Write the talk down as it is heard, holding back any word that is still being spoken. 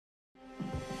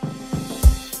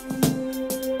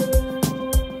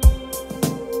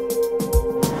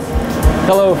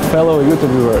Hello fellow YouTube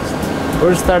viewers,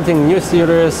 we're starting new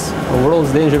series of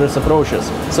world's dangerous approaches,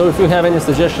 so if you have any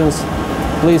suggestions,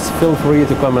 please feel free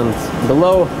to comment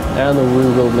below and we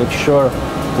will make sure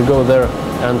to go there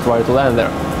and try to land there.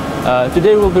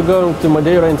 Today we'll be going to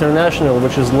Madeira International,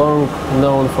 which is long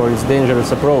known for its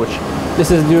dangerous approach.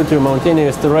 This is due to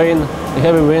mountainous terrain,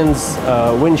 heavy winds,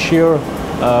 wind shear,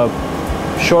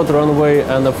 short runway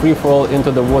and a free fall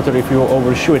into the water if you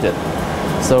overshoot it.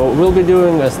 So we'll be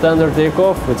doing a standard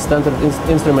takeoff with standard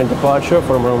instrument departure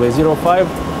from runway 05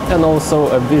 and also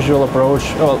a visual approach,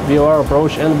 VOR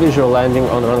approach and visual landing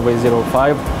on runway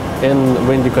 05 in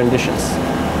windy conditions.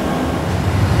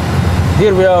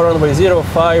 Here we are on runway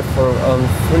 05 on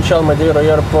Funchal Madeira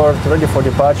Airport, ready for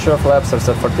departure, flaps are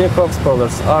set for takeoff,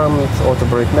 spoilers armed, auto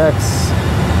brake max,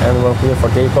 and we're clear for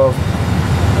takeoff.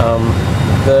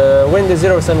 The wind is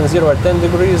 070 at 10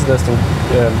 degrees, gusting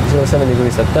 07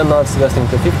 degrees at 10 knots, gusting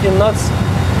to 15 knots.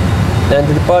 And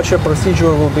the departure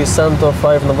procedure will be Santo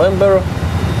 5 November.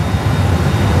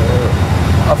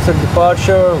 After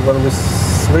departure, when we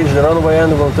reach the runway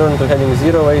end, we'll turn to heading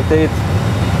 088.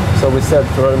 So we set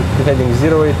to heading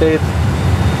 088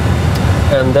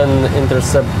 and then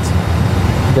intercept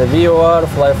the VOR,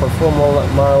 fly for 4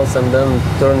 miles and then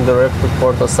turn direct to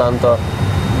Porto Santo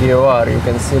VOR. You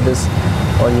can see this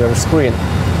on your screen.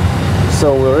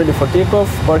 So we're ready for takeoff,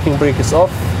 parking brake is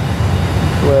off,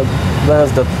 we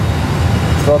advance the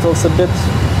throttles a bit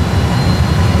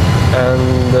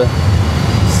and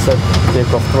set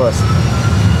takeoff thrust.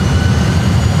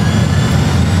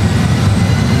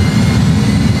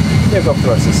 Takeoff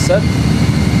thrust is set,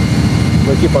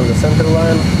 we keep on the center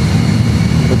line,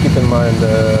 we keep in mind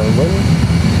the wind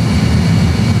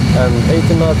and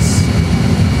 80 knots.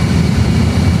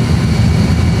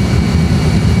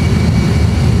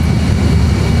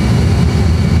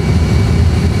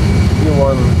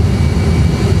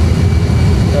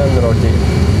 And rotate.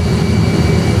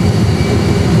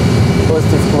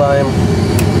 Positive climb.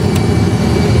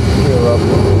 Clear up.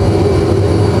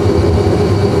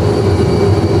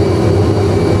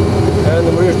 And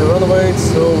we reach the runway,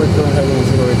 so we turn heading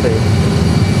 088.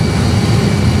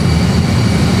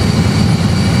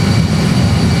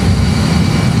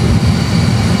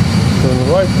 Turn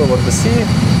right toward the sea.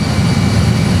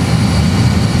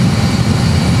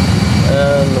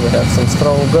 And we have some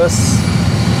strong gusts,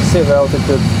 save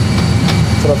altitude,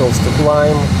 throttles to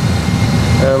climb,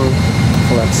 and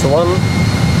flaps 1.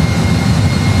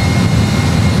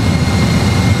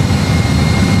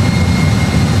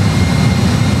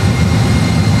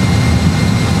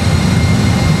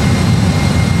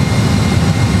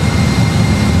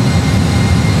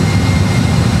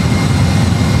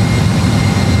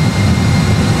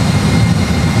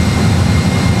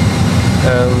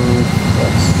 And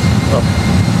flaps up.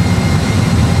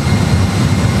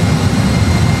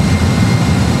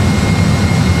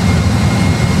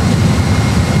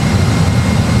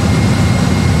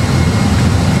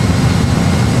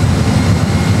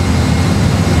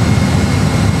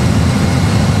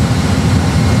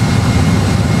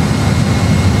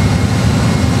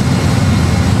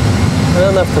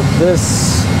 And after this,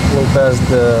 we'll pass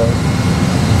the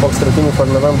Foxtrot Uniform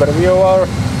November VOR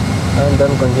and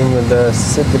then continue the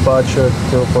SID departure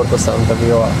to Porto Santo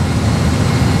VOR.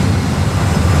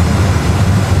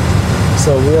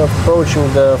 So we are approaching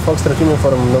the Foxtrot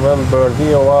Uniform November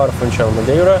VOR Funchal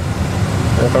Madeira.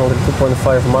 We're currently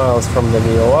 2.5 miles from the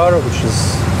VOR, which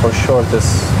is for short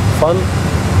is fun,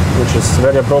 which is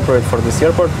very appropriate for this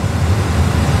airport.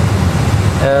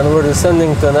 And we're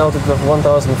descending to an altitude of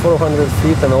 1,400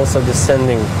 feet and also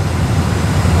descending.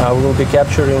 We will be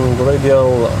capturing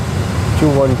radial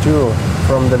 212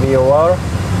 from the VOR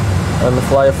and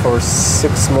fly for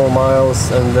 6 more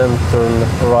miles and then turn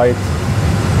right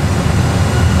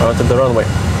to the runway.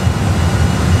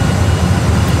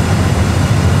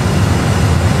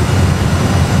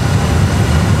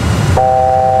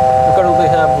 We currently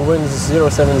have winds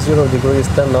 070 degrees,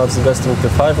 10 knots, gusting to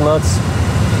 5 knots.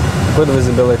 Good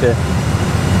visibility,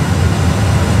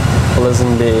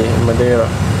 Pleasant Bay, Madeira.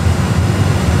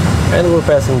 And we're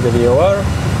passing the VOR.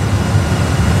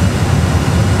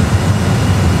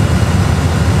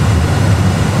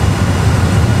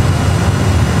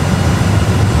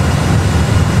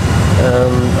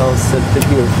 And I'll set the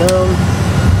gear down.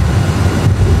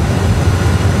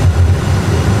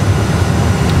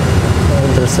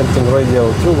 Intercepting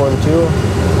radial 212.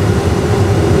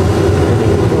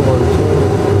 Heading 212.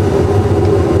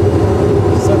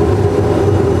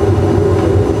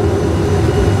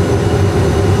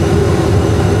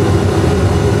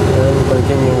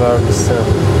 Continuing our descent.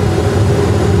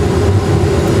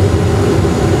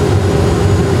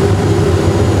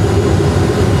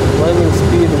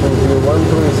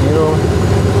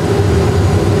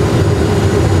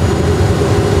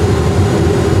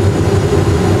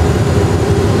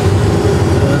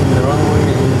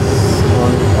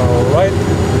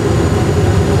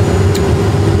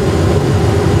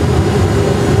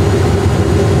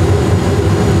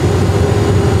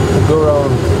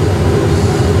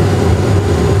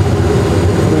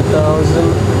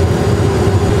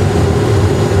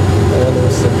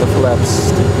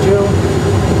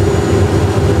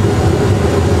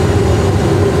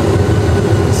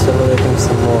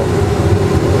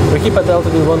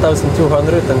 to be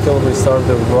 1,200 until we start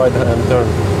the right-hand turn.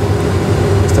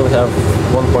 We still have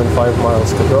 1.5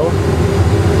 miles to go.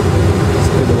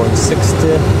 Speed 160,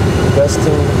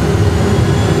 gusting.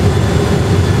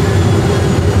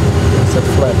 Set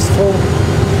flaps full.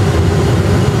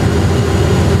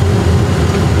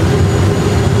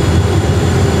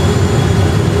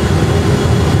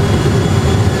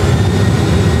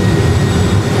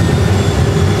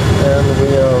 And we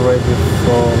are ready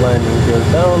for landing gear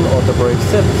down, auto brake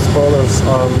set, spoilers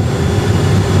on,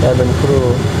 cabin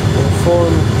crew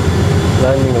informed,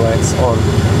 landing lights on.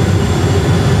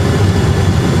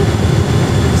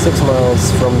 6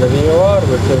 miles from the VOR,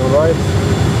 we turn right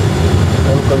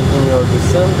and continue our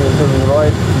descent. We're turning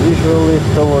right visually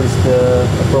towards the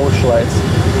approach lights.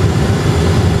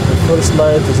 The first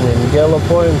light is named Yellow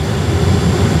Point,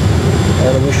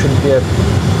 and we should be at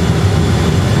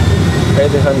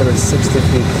 860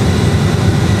 feet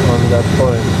on that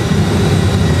point.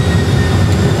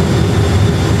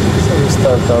 So we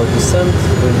start our descent,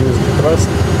 reduce the thrust.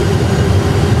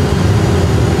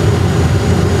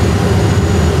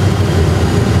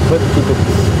 But keep it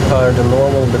higher than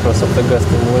normal because of the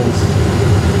gusting winds.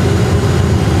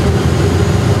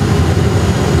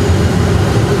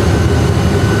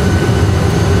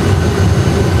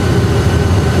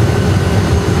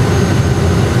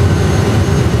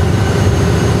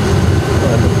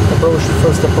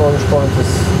 First approach point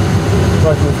is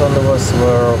right in front of us.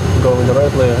 We're going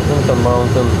directly into the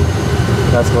mountain.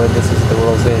 That's why this is the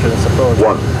world's dangerous approach.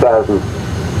 1,000.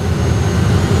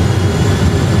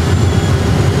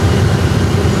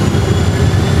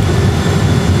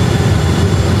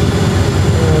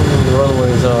 And the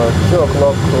runways are 2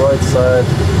 o'clock, right side.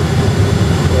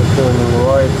 We're turning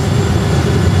right,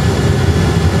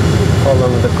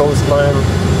 following the coastline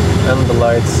and the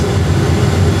lights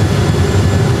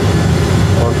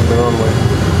onto the runway.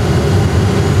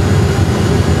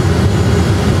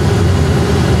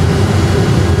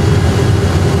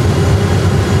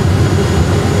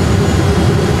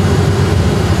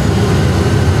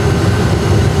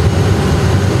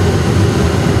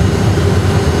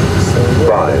 So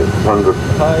 500.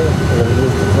 High, we'll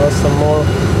reduce the thrust some more.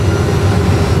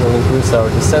 We'll increase our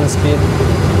descent speed.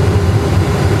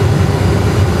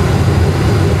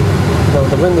 Now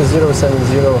the wind is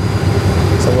 070.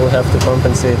 So we'll have to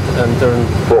compensate and turn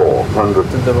 400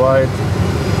 to the right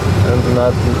and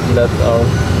not let our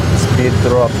speed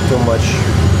drop too much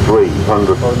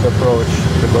 300 on the approach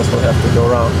because we'll have to go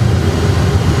around.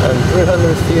 And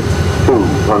 300 feet,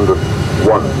 200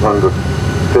 100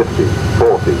 50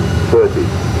 40 30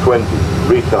 20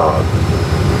 retard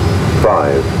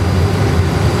 5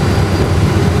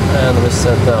 and we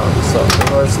set down. So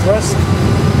reverse thrust.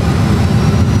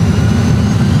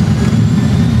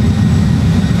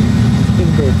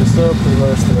 Brake is up,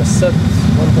 reverse thrust set,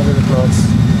 100 knots,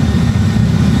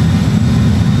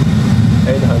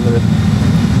 800,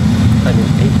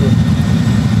 80,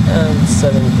 and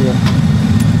 70,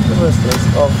 reverse thrust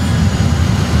off,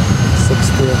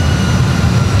 60,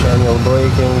 manual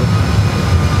braking,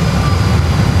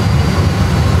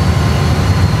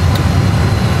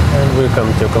 and we come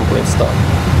to a complete stop.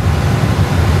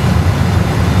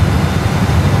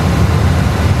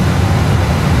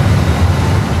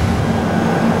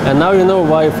 And now you know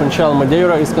why Funchal,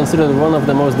 Madeira is considered one of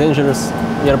the most dangerous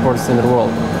airports in the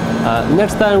world.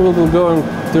 Next time we will be going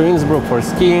to Innsbruck for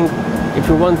skiing. If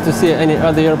you want to see any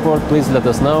other airport, please let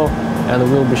us know and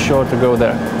we'll be sure to go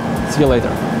there. See you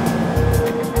later.